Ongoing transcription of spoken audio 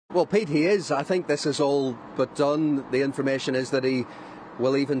Well, Pete, he is. I think this is all but done. The information is that he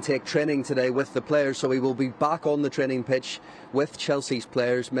will even take training today with the players, so he will be back on the training pitch with Chelsea's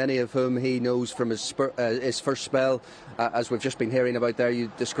players, many of whom he knows from his first spell, as we've just been hearing about there. You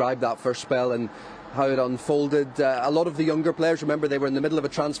described that first spell and how it unfolded. A lot of the younger players, remember, they were in the middle of a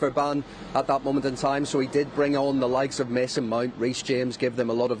transfer ban at that moment in time, so he did bring on the likes of Mason Mount, Reece James, give them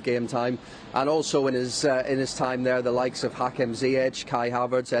a lot of game time, and also in his time there, the likes of Hakim Ziyech, Kai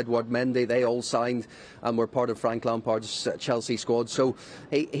Havertz, Edouard Mendy, they all signed and were part of Frank Lampard's Chelsea squad. So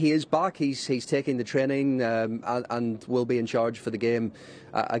he is back. He's taking the training and will be in charge for the game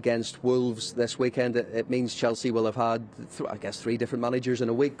against Wolves this weekend. It means Chelsea will have had, I guess, 3 different managers in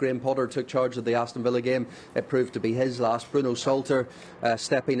a week. Graham Potter took charge of the Aston Villa game. It proved to be his last. Bruno Salter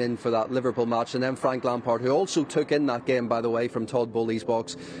stepping in for that Liverpool match, and then Frank Lampard, who also took in that game, by the way, from Todd Bowley's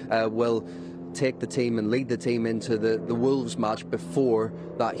box, will take the team and lead the team into the Wolves match before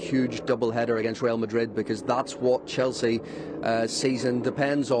that huge double-header against Real Madrid, because that's what Chelsea season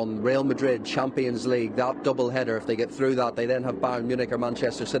depends on. Real Madrid, Champions League, that double-header. If they get through that, they then have Bayern Munich or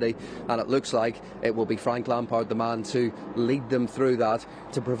Manchester City, and it looks like it will be Frank Lampard, the man to lead them through that,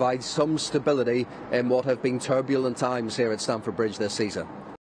 to provide some stability in what have been turbulent times here at Stamford Bridge this season.